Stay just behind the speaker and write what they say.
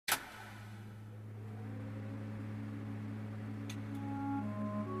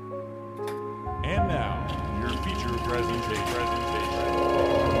Hello,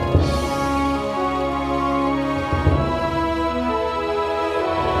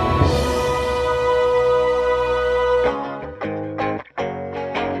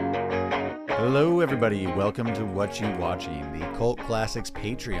 everybody. Welcome to What You Watching, the Cult Classics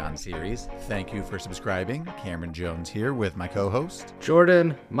Patreon series. Thank you for subscribing. Cameron Jones here with my co-host,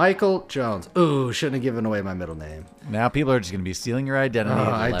 Jordan Michael Jones. Ooh, shouldn't have given away my middle name. Now people are just going to be stealing your identity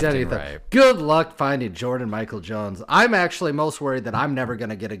left and right. Good luck finding Jordan Michael Jones. I'm actually most worried that I'm never going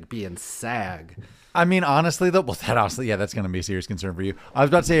to get to be in SAG. I mean, honestly, though, that's going to be a serious concern for you. I was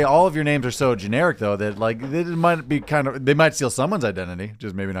about to say, all of your names are so generic, though, that they might steal someone's identity,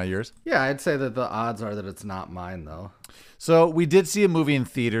 just maybe not yours. Yeah, I'd say that the odds are that it's not mine, though. So we did see a movie in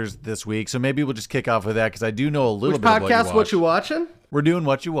theaters this week, so maybe we'll just kick off with that, because I do know a little Which bit of podcast, What You Watching? We're doing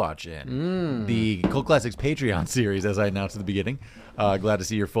What You Watching, the Cult Classics Patreon series, as I announced at the beginning. Glad to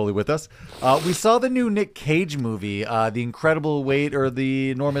see you're fully with us. We saw the new Nick Cage movie, The Incredible Weight, or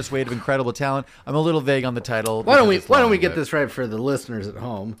The Enormous Weight of Incredible Talent. I'm a little vague on the title. Why don't we get this right for the listeners at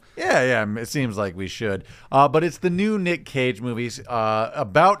home? Yeah, it seems like we should. But it's the new Nick Cage movie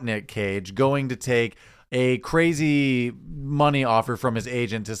about Nick Cage going to take a crazy money offer from his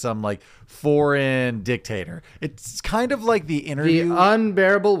agent to some foreign dictator. It's kind of like The Interview. The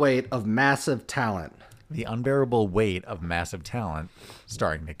Unbearable Weight of Massive Talent. The Unbearable Weight of Massive Talent,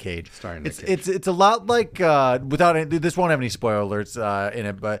 starring Nick Cage. It's a lot like this won't have any spoiler alerts in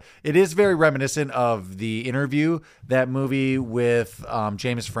it, but it is very reminiscent of The Interview, that movie with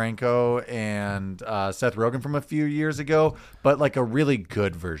James Franco and Seth Rogen from a few years ago, but like a really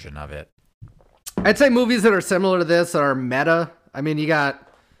good version of it. I'd say movies that are similar to this are meta. I mean, you got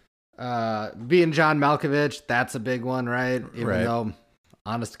being John Malkovich. That's a big one, right? Even though,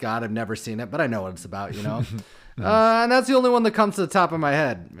 honest to God, I've never seen it, but I know what it's about, you know? And that's the only one that comes to the top of my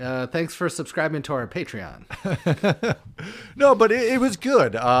head. Thanks for subscribing to our Patreon. No, but it was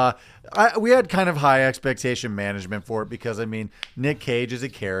good. We had kind of high expectation management for it because, I mean, Nick Cage is a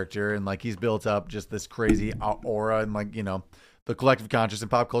character and he's built up just this crazy aura and the collective conscious in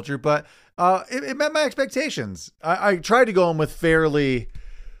pop culture, but it met my expectations. I tried to go in with fairly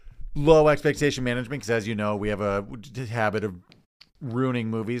low expectation management because, as you know, we have a habit of ruining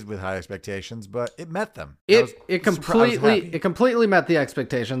movies with high expectations, but it met them. It completely met the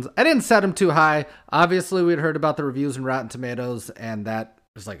expectations. I didn't set them too high. Obviously, we'd heard about the reviews in Rotten Tomatoes, and that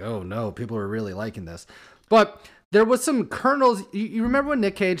was like, oh no, people are really liking this. But there was some kernels. You remember when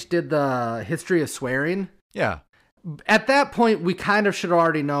Nick Cage did the history of swearing? Yeah. At that point, we kind of should have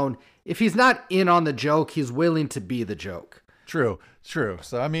already known if he's not in on the joke, he's willing to be the joke. True.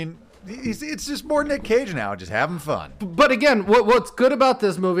 So, I mean, it's just more Nick Cage now, just having fun. But again, what's good about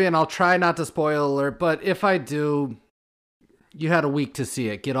this movie, and I'll try not to spoil alert, but if I do, you had a week to see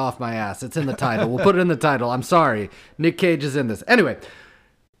it. Get off my ass. It's in the title. We'll put it in the title. I'm sorry. Nick Cage is in this. Anyway,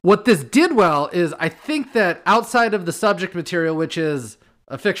 what this did well is I think that outside of the subject material, which is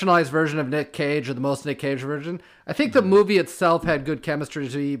a fictionalized version of Nick Cage, or the most Nick Cage version, I think the movie itself had good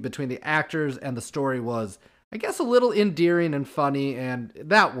chemistry between the actors, and the story was, I guess, a little endearing and funny, and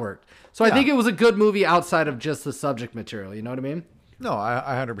that worked. So I think it was a good movie outside of just the subject material. You know what I mean? No, I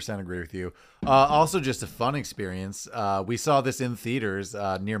 100% agree with you. Also, just a fun experience. We saw this in theaters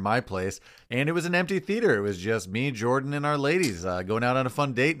near my place, and it was an empty theater. It was just me, Jordan, and our ladies going out on a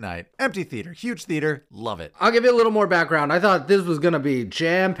fun date night. Empty theater, huge theater, love it. I'll give you a little more background. I thought this was going to be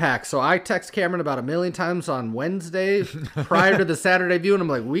jam-packed, so I text Cameron about 1 million times on Wednesday prior to the Saturday view, and I'm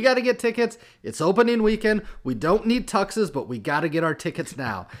like, we got to get tickets. It's opening weekend. We don't need tuxes, but we got to get our tickets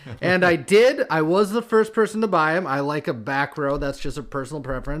now. And I did. I was the first person to buy them. I like a back row. That's just a personal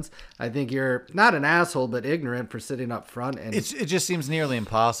preference. I think you're not an asshole, but ignorant for sitting up front. And it just seems nearly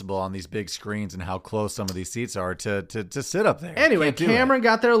impossible on these big screens and how close some of these seats are to sit up there. Anyway, Cameron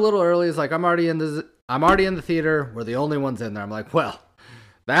got there a little early. He's like, I'm already in the theater. We're the only ones in there. I'm like, well,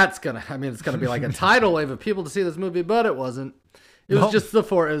 it's gonna be like a tidal wave of people to see this movie, but it wasn't. It was just the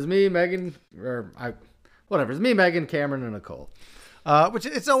four. It was me, Megan, It's me, Megan, Cameron, and Nicole. Which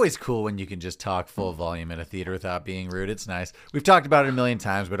it's always cool when you can just talk full volume in a theater without being rude. It's nice. We've talked about it 1 million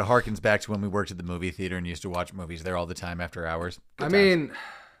times, but it harkens back to when we worked at the movie theater and used to watch movies there all the time after hours. Good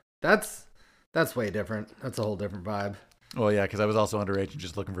times. That's way different. That's a whole different vibe. Well, yeah, because I was also underage and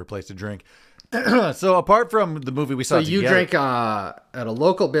just looking for a place to drink. So apart from the movie we saw together, you drank at a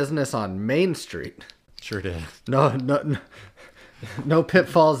local business on Main Street. Sure did. No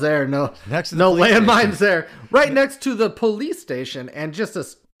pitfalls there. No landmines there. Right next to the police station and just a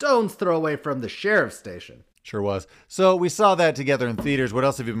stone's throw away from the sheriff's station. Sure was. So we saw that together in theaters. What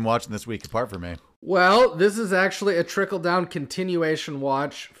else have you been watching this week apart from me? Well, this is actually a trickle-down continuation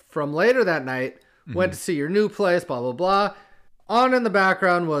watch from later that night. went to see your new place, blah, blah, blah. On in the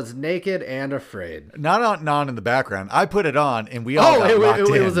background was Naked and Afraid. Not on in the background. I put it on, and we all got locked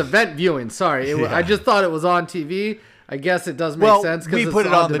in. It was event viewing. Sorry. I just thought it was on TV. I guess it does make sense. We put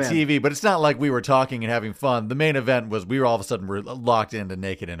it on the TV, but it's not like we were talking and having fun. The main event was we were all of a sudden locked into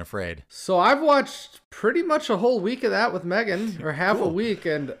Naked and Afraid. So I've watched pretty much a whole week of that with Megan, or half a week,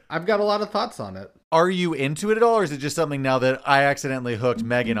 and I've got a lot of thoughts on it. Are you into it at all, or is it just something now that I accidentally hooked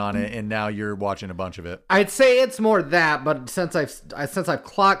Megan on it, and now you're watching a bunch of it? I'd say it's more that, but since I've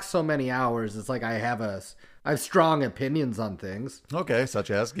clocked so many hours, it's like I have strong opinions on things. Okay,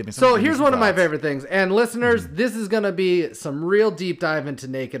 such as? Give me some. So here's one of my favorite things. And listeners, this is going to be some real deep dive into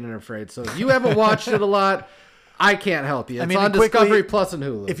Naked and Afraid. So if you haven't watched it a lot, I can't help you. It's on Discovery Plus and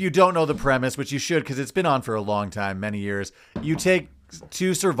Hulu. If you don't know the premise, which you should because it's been on for a long time, many years, you take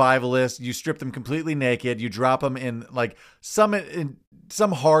two survivalists, you strip them completely naked, you drop them in like some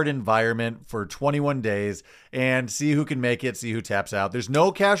hard environment for 21 days and see who can make it, see who taps out. There's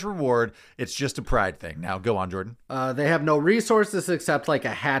no cash reward. It's just a pride thing. Now go on, Jordan. They have no resources except like a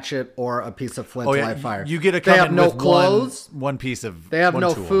hatchet or a piece of flint to light fire. You get they have no clothes, one piece of they have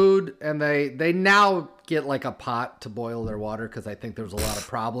no tool. Food, and they now get like a pot to boil their water because I think there was a lot of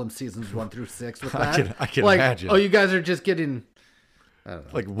problems seasons 1 through 6 with that. I can imagine. Oh, you guys are just getting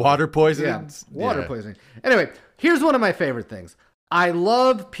like water poisoning? Yeah, water poisoning. Anyway, here's one of my favorite things. I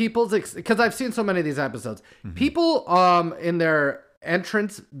love people's, because I've seen so many of these episodes. Mm-hmm. People in their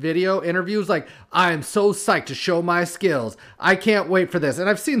entrance video interviews like, I'm so psyched to show my skills. I can't wait for this. And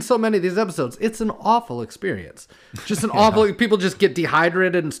I've seen so many of these episodes. It's an awful experience. Just an awful, people just get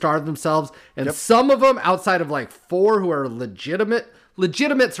dehydrated and starve themselves. And some of them, outside of like 4 who are legitimate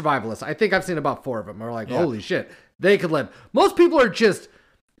survivalists, I think I've seen about 4 of them are like, holy shit, they could live. Most people are just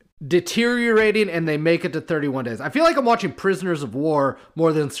deteriorating and they make it to 31 days. I feel like I'm watching Prisoners of War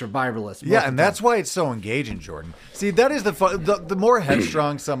more than Survivalists. Yeah, and that's why it's so engaging, Jordan. See, that is the fun. The more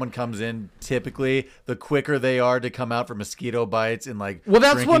headstrong someone comes in, typically, the quicker they are to come out from mosquito bites and like. Well,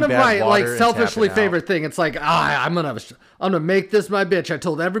 that's one of my like selfishly favorite thing. It's like I'm gonna make this my bitch. I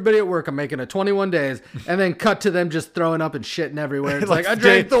told everybody at work I'm making it 21 days, and then cut to them just throwing up and shitting everywhere. It's like I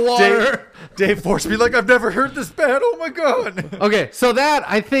drank the water. Dave forced me like I've never heard this bad. Oh my god. Okay, so that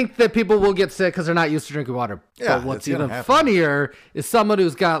I think that people will get sick because they're not used to drinking water. Yeah, but what's even funnier is someone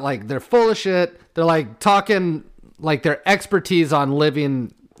who's got like they're full of shit. They're like talking like their expertise on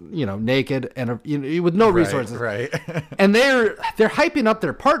living, naked and with no resources. Right. And they're hyping up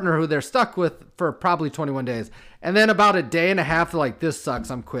their partner who they're stuck with for probably 21 days. And then about a day and a half, they're like, this sucks.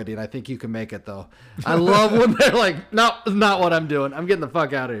 I'm quitting. I think you can make it, though. I love when they're like, no, it's not what I'm doing. I'm getting the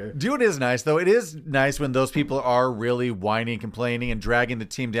fuck out of here. Dude, it is nice, though. It is nice when those people are really whining, complaining, and dragging the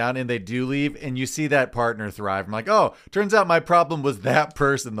team down, and they do leave, and you see that partner thrive. I'm like, oh, turns out my problem was that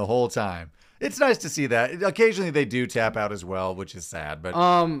person the whole time. It's nice to see that. Occasionally, they do tap out as well, which is sad. But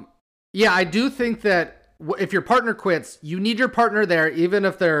yeah, I do think that if your partner quits, you need your partner there, even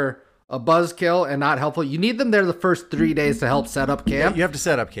if they're a buzzkill and not helpful. You need them there the first 3 days to help set up camp. You have to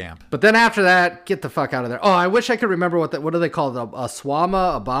set up camp. But then after that, get the fuck out of there. Oh, I wish I could remember what do they call it? A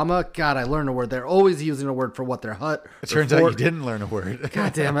swama, Obama? God, I learned a word. They're always using a word for what their hut. It turns out you didn't learn a word.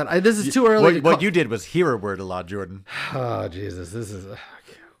 God damn it. This is too early. What you did was hear a word a lot, Jordan. Oh, Jesus. This is...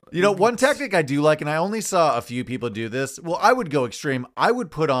 one tactic I do like, and I only saw a few people do this. Well, I would go extreme. I would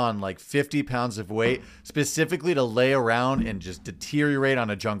put on like 50 pounds of weight specifically to lay around and just deteriorate on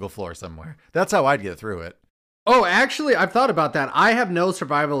a jungle floor somewhere. That's how I'd get through it. Oh, actually, I've thought about that. I have no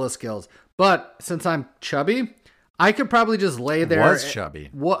survivalist skills, but since I'm chubby, I could probably just lay there. Was chubby.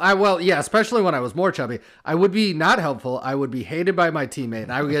 Well, yeah, especially when I was more chubby. I would be not helpful. I would be hated by my teammate.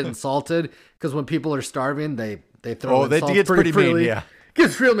 And I would get insulted because when people are starving, they throw insults. It gets pretty mean, yeah.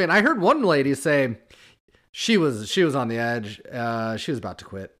 It's real mean. I heard one lady say she was on the edge. She was about to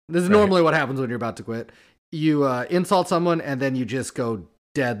quit. This is normally what happens when you're about to quit. You insult someone and then you just go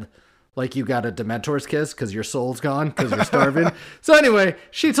dead, like you got a Dementor's kiss because your soul's gone because you're starving. So anyway,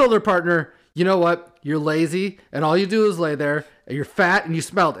 she told her partner, you know what? You're lazy and all you do is lay there. And you're fat and you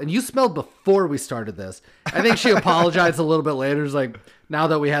smelled. And you smelled before we started this. I think she apologized a little bit later. It's like, now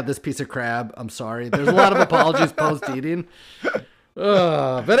that we had this piece of crab, I'm sorry. There's a lot of apologies post-eating.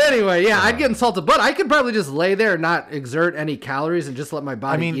 But anyway, yeah, I'd get insulted, but I could probably just lay there and not exert any calories and just let my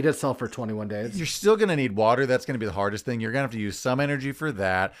body eat itself for 21 days. You're still going to need water. That's going to be the hardest thing. You're going to have to use some energy for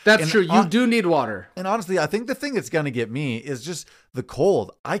that. That's true. You do need water. And honestly, I think the thing that's going to get me is just the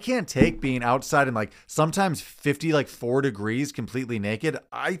cold. I can't take being outside in like sometimes 4 degrees completely naked.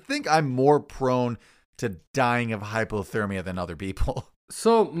 I think I'm more prone to dying of hypothermia than other people.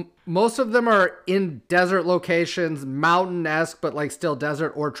 So most of them are in desert locations, mountain-esque, but like still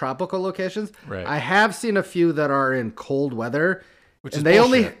desert or tropical locations. Right. I have seen a few that are in cold weather, Which and is they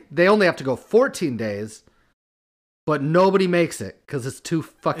bullshit. only have to go 14 days, but nobody makes it because it's too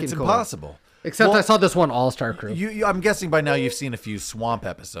fucking It's cold. impossible. Except Well, I saw this one All-Star Crew. I'm guessing by now you've seen a few swamp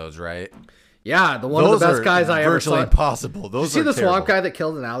episodes, right? Yeah, the one of the best guys I ever virtually saw. impossible. Those Did you see are the swamp terrible. guy that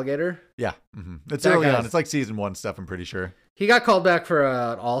killed an alligator? Yeah, it's That early guy's- on. It's like season 1 stuff. I'm pretty sure. He got called back for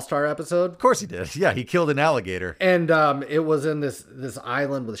an All-Star episode. Of course he did. Yeah, he killed an alligator. And it was in this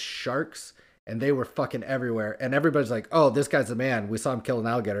island with sharks, and they were fucking everywhere. And everybody's like, "Oh, this guy's the man. We saw him kill an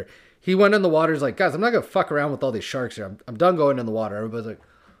alligator." He went in the water. He's like, "Guys, I'm not gonna fuck around with all these sharks here. I'm done going in the water." Everybody's like,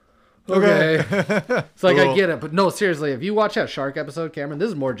 "Okay." It's like I Cool. get it, but no, seriously. If you watch that shark episode, Cameron, this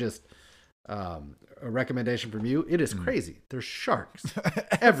is more just a recommendation from you. It is crazy. There's sharks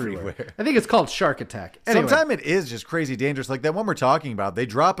everywhere. I think it's called Shark Attack. Anyway, Sometimes it is just crazy dangerous. Like that one we're talking about, they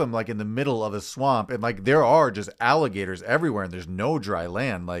drop him like in the middle of a swamp, and like there are just alligators everywhere, and there's no dry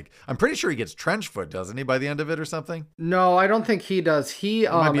land. Like I'm pretty sure he gets trench foot, doesn't he, by the end of it or something? no, I don't think he does. He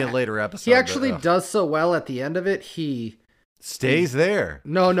It might be a later episode. he actually but, ugh. does so well at the end of it. Stays there.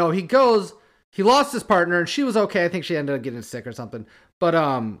 No, he goes. He lost his partner, and she was okay. I think she ended up getting sick or something. But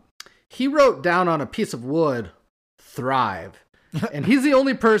he wrote down on a piece of wood, "Thrive," and he's the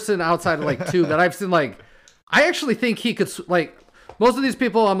only person outside of like two that I've seen. Like, I actually think he could. Like, most of these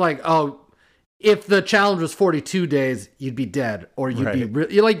people, I'm like, oh, if the challenge was 42 days, you'd be dead, or you'd be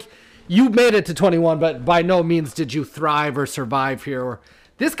Right. you're like, you made it to 21, but by no means did you thrive or survive here. Or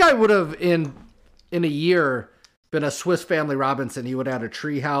this guy would have in a year been a Swiss Family Robinson. He would have had a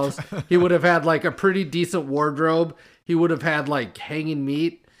tree house. He would have had like a pretty decent wardrobe. He would have had like hanging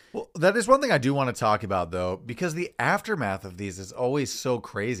meat. Well, that is one thing I do want to talk about, though, because the aftermath of these is always so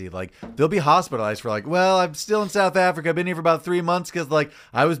crazy. Like, they'll be hospitalized for, like, well, I'm still in South Africa. I've been here for about 3 months because, like,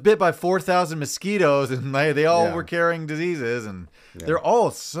 I was bit by 4,000 mosquitoes and they all Yeah. were carrying diseases. And they're all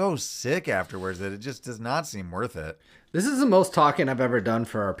so sick afterwards that it just does not seem worth it. This is the most talking I've ever done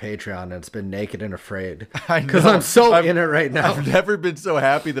for our Patreon, and it's been Naked and Afraid. I know. Because I'm so I've- in it right now. I've never been so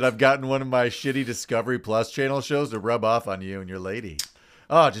happy that I've gotten one of my shitty Discovery Plus channel shows to rub off on you and your lady.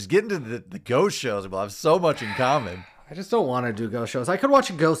 Oh, just getting to the ghost shows will have so much in common. I just don't want to do ghost shows. I could watch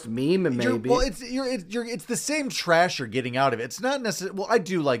a ghost meme and maybe. Well, it's the same trash you're getting out of it. It's not necessarily. Well, I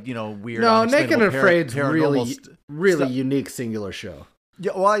do like weird. no, Naked and unexplainable Afraid's paranormal really stuff. unique singular show.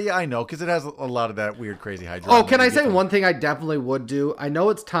 Yeah, well, yeah, I know because it has a lot of that weird, crazy hydro. Oh, can I say one thing I definitely would do? I know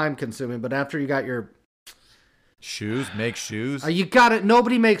it's time consuming, but after you got your, shoes? Make shoes? you got it.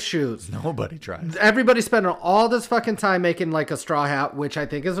 Nobody makes shoes. Nobody tries. Everybody's spending all this fucking time making like a straw hat, which I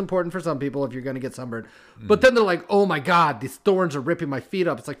think is important for some people if you're going to get sunburned. But then they're like, oh my God, these thorns are ripping my feet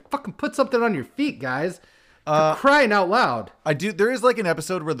up. It's like, fucking put something on your feet, guys. For crying out loud. I do. There is like an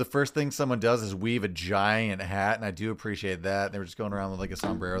episode where the first thing someone does is weave a giant hat, and I do appreciate that. They were just going around with like a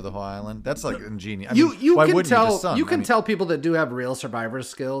sombrero the whole island. That's like ingenious. I mean, You why can wouldn't tell You, the sun? you can I mean, tell people that do have real survivor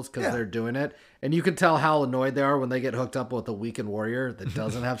skills because Yeah. they're doing it, and you can tell how annoyed they are when they get hooked up with a weakened warrior that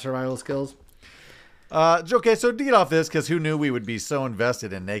doesn't have survival skills. Okay, so to get off this, because who knew we would be so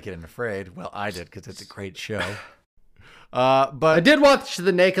invested in Naked and Afraid? Well, I did because it's a great show. But I did watch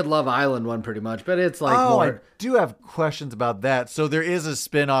the Naked Love Island one pretty much, but it's like I more. do have questions about that. So there is a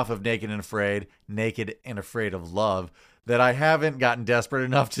spin-off of Naked and Afraid, Naked and Afraid of Love, that I haven't gotten desperate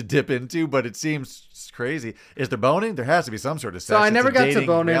enough to dip into, but it seems crazy. Is there boning? There has to be some sort of sex. So I It's never a got to dating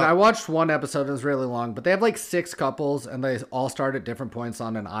bone in. real- I watched one episode. It was really long, but they have like 6 couples, and they all start at different points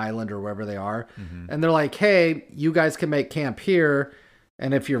on an island or wherever they are. And they're like, "Hey, you guys can make camp here,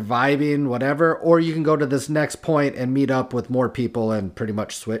 and if you're vibing, whatever, or you can go to this next point and meet up with more people and pretty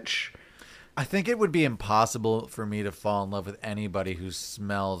much switch." I think it would be impossible for me to fall in love with anybody who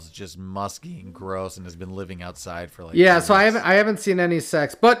smells just musky and gross and has been living outside for like Yeah, 2 so weeks. I haven't seen any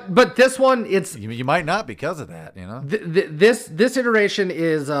sex, but this one it's You might not because of that, you know. this iteration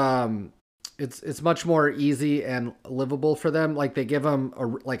is it's much more easy and livable for them. Like they give them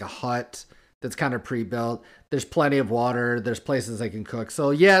like a hut that's kind of pre-built. There's plenty of water. There's places they can cook.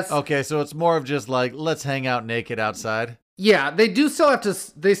 So yes, Okay, so it's more of just like let's hang out naked outside. yeah, they do still have to.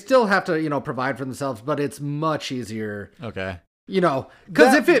 They still have to provide for themselves, but it's much easier. Okay.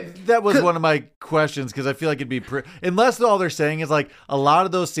 Because if it that was 'cause- one of my questions because I feel like it'd be unless all they're saying is like a lot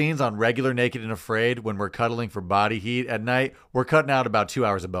of those scenes on regular Naked and Afraid when we're cuddling for body heat at night, we're cutting out about 2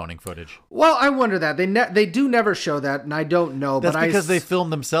 hours of boning footage. well, I wonder that they do never show that, and I don't know. That's but because they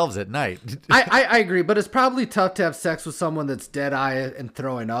film themselves at night. I agree, but it's probably tough to have sex with someone that's dead eye and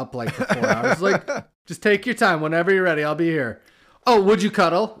throwing up like for 4 hours. Like, just take your time. Whenever you're ready, I'll be here. Oh, would you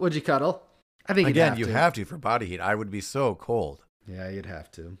cuddle? Would you cuddle? I think you'd Again, have you to. have to for body heat. I would be so cold. Yeah, you'd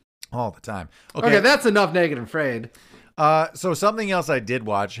have to. all the time. Okay, that's enough Naked and Afraid. So something else I did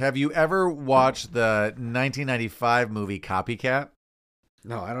watch. Have you ever watched the 1995 movie Copycat?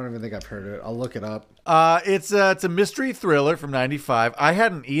 No, I don't even think I've heard it. I'll look it up. It's a mystery thriller from '95. I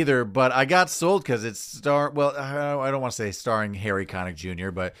hadn't either, but I got sold because it's I don't want to say starring Harry Connick Jr.,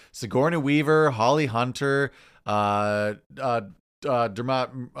 but Sigourney Weaver, Holly Hunter, Dermot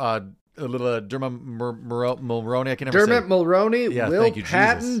Mulroney. I can never say. Dermot Mulroney, Yeah, Will thank you,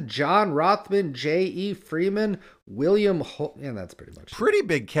 Patton, Jesus. John Rothman, J.E. Freeman, William yeah, that's pretty much it. Pretty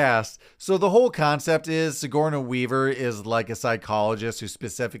big cast. So the whole concept is Sigourney Weaver is like a psychologist who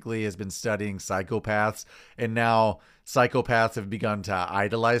specifically has been studying psychopaths, and now psychopaths have begun to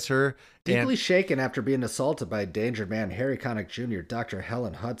idolize her. Deeply shaken after being assaulted by a endangered man, Harry Connick Jr., Dr.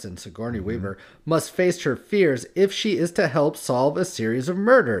 Helen Hudson, Sigourney Weaver, must face her fears if she is to help solve a series of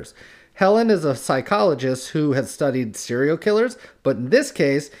murders. Helen is a psychologist who has studied serial killers, but in this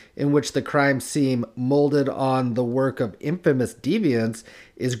case, in which the crimes seem molded on the work of infamous deviants,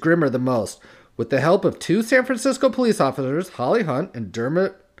 is grimmer than most. With the help of two San Francisco police officers, Holly Hunt and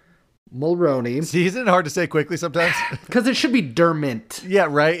Dermot Mulroney. See, isn't it hard to say quickly sometimes? Because it should be Dermot. Yeah,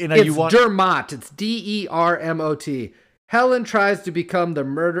 right. And It's you want Dermot. It's Dermot. Helen tries to become the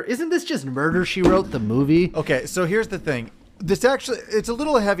murderer. Isn't this just Murder, She Wrote, the movie? Okay, so here's the thing. This actually, it's a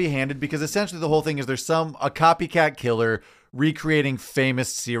little heavy-handed because essentially the whole thing is there's a copycat killer recreating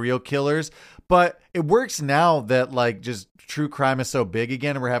famous serial killers, but it works now that like just true crime is so big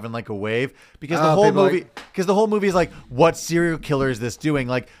again and we're having like a wave because the whole movie is like, what serial killer is this doing?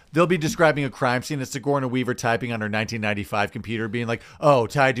 Like they'll be describing a crime scene, it's Sigourney Weaver typing on her 1995 computer being like, oh,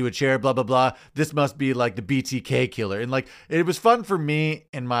 tied to a chair, blah, blah, blah. This must be like the BTK killer. And like, it was fun for me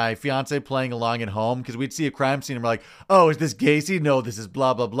and my fiance playing along at home because we'd see a crime scene and we're like, oh, is this Gacy? No, this is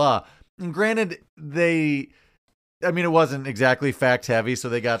blah, blah, blah. And granted, it wasn't exactly fact heavy, so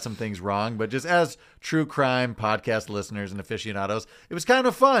they got some things wrong, but just as true crime podcast listeners and aficionados, it was kind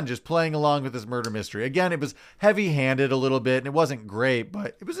of fun just playing along with this murder mystery. Again, it was heavy handed a little bit and it wasn't great,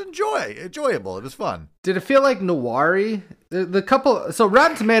 but it was enjoyable. It was fun. Did it feel like noir-y? The couple, so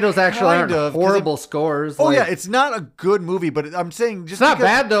Rotten Tomatoes actually Kind aren't of, 'cause horrible scores. Oh like, yeah, it's not a good movie, but I'm saying just it's not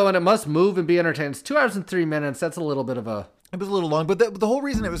because bad though, and it must move and be entertaining. It's 2 hours and 3 minutes. That's a little bit of a... It was a little long, but the whole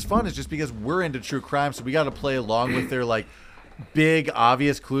reason it was fun is just because we're into true crime, so we got to play along with their like big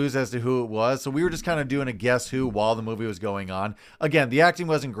obvious clues as to who it was. So we were just kind of doing a guess who while the movie was going on. Again, the acting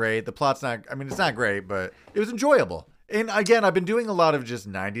wasn't great. The plot's not, it's not great, but it was enjoyable. And again, I've been doing a lot of just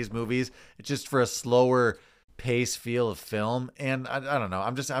 90s movies. It's just for a slower pace feel of film. And I don't know.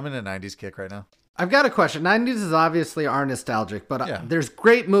 I'm in a 90s kick right now. I've got a question. 90s obviously are nostalgic, but Yeah. there's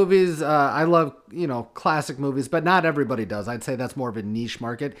great movies. I love, classic movies, but not everybody does. I'd say that's more of a niche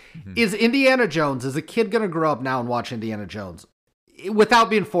market. Is Indiana Jones, is a kid going to grow up now and watch Indiana Jones without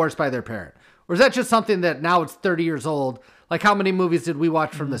being forced by their parent? Or is that just something that now it's 30 years old? Like how many movies did we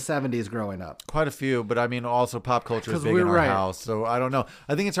watch from the 70s growing up? Quite a few, but also pop culture is 'Cause big we're in our right. house. So I don't know.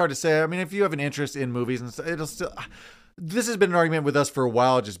 I think it's hard to say. If you have an interest in movies and stuff, it'll still... This has been an argument with us for a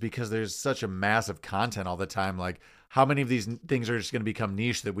while just because there's such a massive content all the time. Like how many of these things are just going to become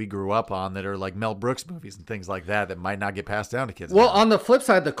niche that we grew up on that are like Mel Brooks movies and things like that might not get passed down to kids. Well, now. on the flip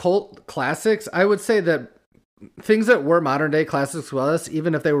side, the cult classics, I would say that things that were modern day classics to us,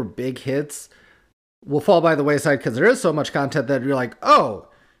 even if they were big hits, will fall by the wayside because there is so much content that you're like, oh,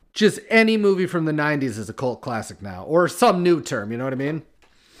 just any movie from the 90s is a cult classic now, or some new term. You know what I mean?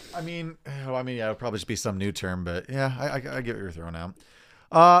 Yeah, it'll probably just be some new term, but yeah, I get what you're throwing out.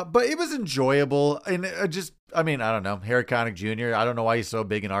 But it was enjoyable, and I don't know, Harry Connick Jr. I don't know why he's so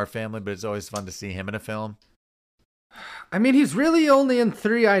big in our family, but it's always fun to see him in a film. He's really only in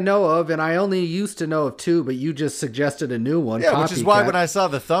 3 I know of, and I only used to know of 2, but you just suggested a new one. Yeah, which is why Copycat. when I saw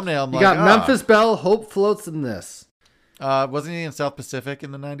the thumbnail, I'm you like, got Memphis Belle, Hope Floats in This. Wasn't he in South Pacific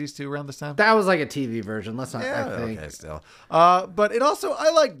in the 90s too around this time? That was like a TV version. Let's not. Yeah, I think. okay, still. But it also, I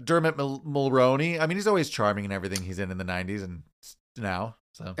like Dermot Mulroney. He's always charming in everything he's in the 90s and now.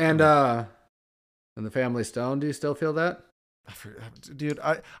 So And the Family Stone. Do you still feel that? Dude,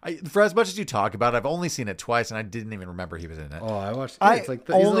 I for as much as you talk about it, I've only seen it twice and I didn't even remember he was in it. Oh, I watched. I he's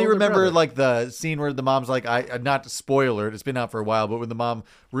the only older remember brother. like the scene where the mom's like, not spoiler, it's been out for a while, but when the mom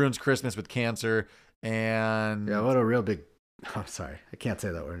ruins Christmas with cancer and Yeah, what a real big. I'm sorry, I can't say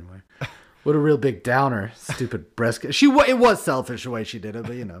that word anymore. What a real big downer. Stupid breast. It was selfish the way she did it,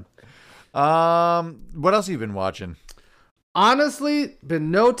 but what else have you been watching? Honestly,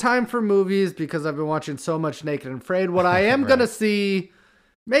 been no time for movies because I've been watching so much Naked and Afraid. What I am Right. gonna see,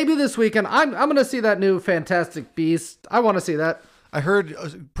 maybe this weekend, I'm gonna see that new Fantastic Beast. I want to see that. I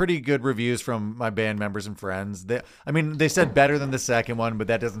heard pretty good reviews from my band members and friends. They said better than the second one, but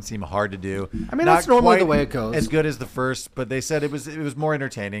that doesn't seem hard to do. I mean, Not that's normally the quite way it goes. as good as the first, but they said it was more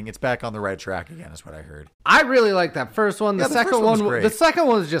entertaining. It's back on the right track again, is what I heard. I really like that first one. The Yeah, the second first one was one, great. the second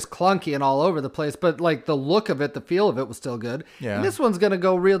one was just clunky and all over the place, but like the look of it, the feel of it was still good. Yeah. And this one's gonna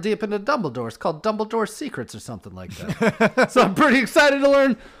go real deep into Dumbledore. It's called Dumbledore Secrets or something like that. So I'm pretty excited to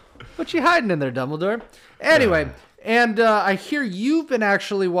learn what you hiding in there, Dumbledore. Anyway. Yeah. And I hear you've been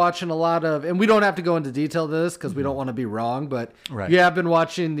actually watching a lot of, and we don't have to go into detail to this because we don't want to be wrong, but Right. you have been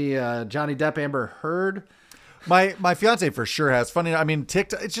watching the Johnny Depp Amber Heard. My fiance for sure has. Funny, I mean,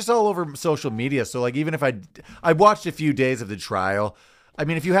 TikTok. It's just all over social media. So like, even if I watched a few days of the trial. I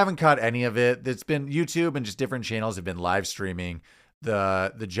mean, if you haven't caught any of it, it's been YouTube and just different channels have been live streaming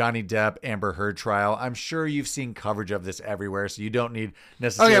the Johnny Depp Amber Heard trial. I'm sure you've seen coverage of this everywhere, so you don't need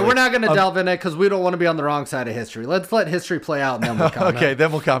necessarily. Okay, we're not going to delve in it because we don't want to be on the wrong side of history. Let's let history play out and then we'll comment. Okay,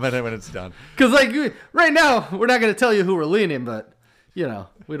 then we'll comment it when it's done. Because like right now, we're not going to tell you who we're leaning, but you know,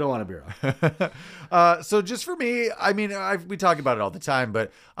 we don't want to be wrong. So just for me, I mean, we talk about it all the time,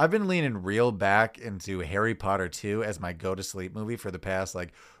 but I've been leaning real back into Harry Potter 2 as my go-to-sleep movie for the past,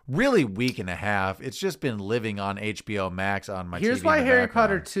 like, really week and a half. It's just been living on HBO Max on my Here's TV why in the Harry background.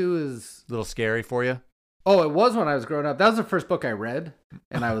 Potter 2 is... A little scary for you? Oh, it was when I was growing up. That was the first book I read,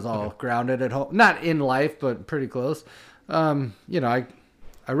 and I was all grounded at home. Not in life, but pretty close. You know,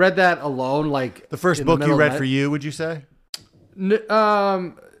 I read that alone, like... The first in book the you middle read of for the you, would you say?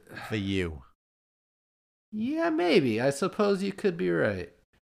 night. For you. Yeah, maybe. I suppose you could be right.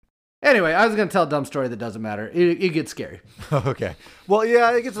 Anyway, I was going to tell a dumb story that doesn't matter. It gets scary. Okay. Well,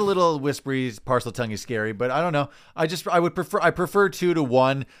 yeah, it gets a little whispery, parcel tonguey scary, but I don't know. I prefer 2 to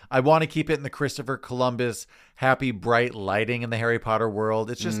 1. I want to keep it in the Christopher Columbus happy, bright lighting in the Harry Potter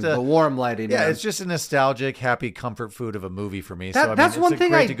world. It's just The warm lighting. yeah, man. it's just a nostalgic, happy comfort food of a movie for me. That- So I mean, that's it's one a thing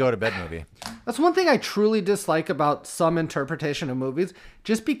great I- to go to bed movie. That's one thing I truly dislike about some interpretation of movies.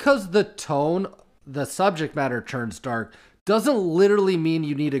 Just because the tone, the subject matter turns dark, doesn't literally mean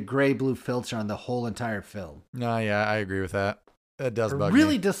you need a gray-blue filter on the whole entire film. No, yeah, I agree with that. That does I bug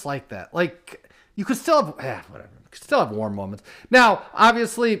really me. dislike that. Like, you could still have, whatever. You could still have warm moments. Now,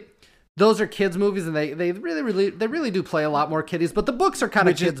 obviously, those are kids' movies, and they really do play a lot more kiddies. But the books are kind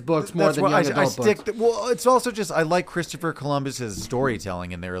of kids' books more That's than why young I adult books. well, it's also just I like Christopher Columbus's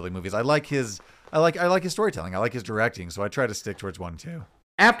storytelling in the early movies. I like his storytelling. I like his directing, so I try to stick towards 1 too.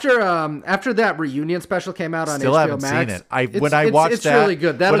 After that reunion special came out on Still HBO haven't Max, seen it. When I watch it's that, really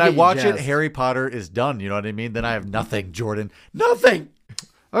good. That'll when I get you watch it, jazzed. Harry Potter is done. You know what I mean? Then I have nothing, Jordan. Nothing.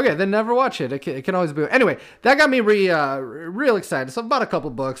 Okay, then never watch it. It can always be. Anyway, that got me real excited. So I bought a couple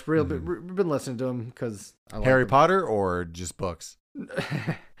books. Been listening to them because Harry Potter or just books?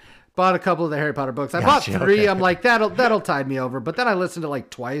 Bought a couple of the Harry Potter books. I Gotcha, bought 3. okay. I'm like, that'll tide me over. But then I listened to like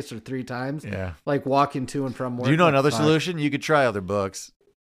twice or 3 times. Yeah. Like walking to and from work. Do you know It's another fine. solution? You could try other books.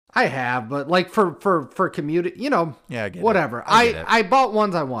 I have, but like for commuting, you know, Yeah, I get it. whatever. I get it. I bought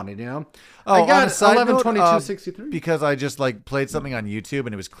ones I wanted, you know. Oh, I on got a side 11/22/63. because I just like played something on YouTube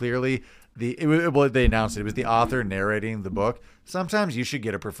and it was clearly they announced it was the author narrating the book. Sometimes you should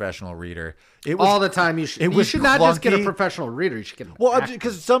get a professional reader. It was All the time you should. it You was should not just get a clunky. professional reader. You should get. well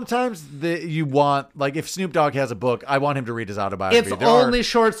because sometimes you want like if Snoop Dogg has a book, I want him to read his autobiography. It's There are- only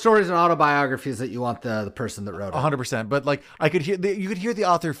short stories and autobiographies that you want the person that wrote it. 100%. But like I could hear you could hear the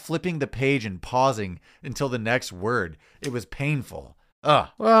author flipping the page and pausing until the next word. It was painful. Ugh.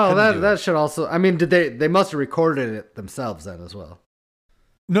 Well, couldn't do that it. should also. I mean, they must have recorded it themselves then as well.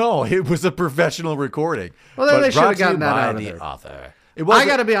 No, it was a professional recording. Well, then But they should have brought to you gotten that by out of the there. author. It was I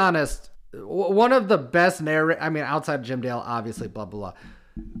got to be honest. One of the best I mean, outside of Jim Dale, obviously, blah blah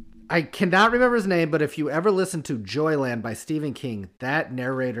blah. I cannot remember his name, but if you ever listen to Joyland by Stephen King, that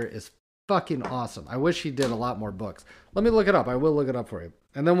narrator is fucking awesome. I wish he did a lot more books. Let me look it up. I will look it up for you,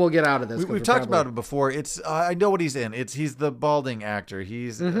 and then we'll get out of this. 'cause We've we're talked probably- about it before. It's I know what he's in. He's the balding actor.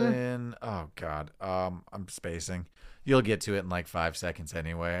 He's Mm-hmm. in oh god. I'm spacing. You'll get to it in like 5 seconds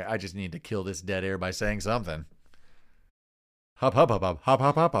anyway. I just need to kill this dead air by saying something. Hop hop hop hop hop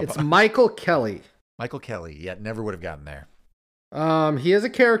hop hop hop. It's Michael Kelly. Michael Kelly. Yeah, never would have gotten there. He is a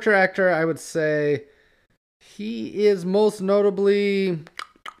character actor. I would say he is most notably.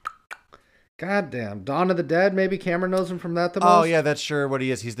 Goddamn, Dawn of the Dead. Maybe Cameron knows him from that the most. Oh yeah, that's sure what he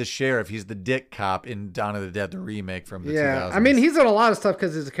is. He's the sheriff. He's the dick cop in Dawn of the Dead, the remake from the 2000s. I mean, he's in a lot of stuff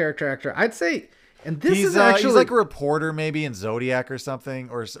because he's a character actor. I'd say, and this is actually he's like a reporter maybe in Zodiac or something,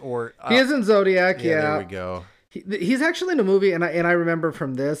 or he is in Zodiac. Yeah, there we go. He's actually in a movie, and I remember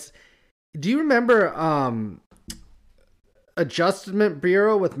from this. Do you remember Adjustment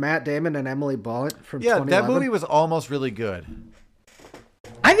Bureau with Matt Damon and Emily Blunt from Yeah, 2011? that movie was almost really good.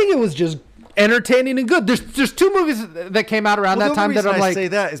 think it was just entertaining and good. There's two movies that came out around that time that I'm I like, say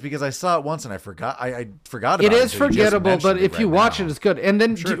that is because I saw it once and I forgot. I forgot it about it. is forgettable, but if you watch it, it's good. And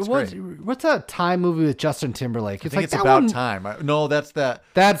then sure it's what's that Time movie with Justin Timberlake? It's I think it's about time. No, that's that.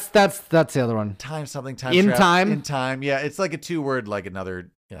 That's the other one. Time something. Time In trap, Time. In time. Yeah, it's like a 2-word, like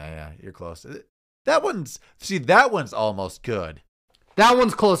another. Yeah, you're close. That one's almost good. That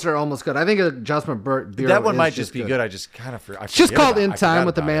one's closer, almost good. I think Adjustment Bureau. That one might just be good. I just kind of. It's just called In Time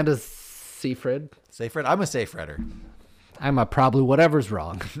with Amanda Seyfried. Seyfried. I'm a Seyfrieder. I'm a probably whatever's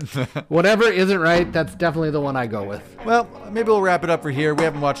wrong. Whatever isn't right, that's definitely the one I go with. Well, maybe we'll wrap it up for here. We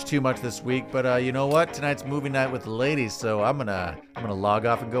haven't watched too much this week, but you know what? Tonight's movie night with the ladies, so I'm gonna log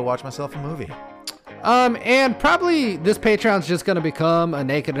off and go watch myself a movie. And probably this Patreon's just gonna become a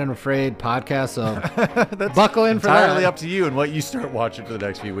Naked and Afraid podcast, so That's buckle in for that. entirely up to you and what you start watching for the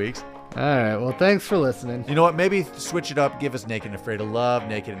next few weeks. All right, well, thanks for listening. You know what? Maybe switch it up. Give us Naked and Afraid of Love,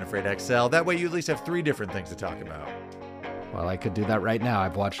 Naked and Afraid XL. That way you at least have 3 different things to talk about. Well, I could do that right now.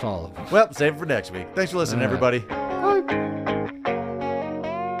 I've watched all of them. Well, save it for next week. Thanks for listening, All right. everybody.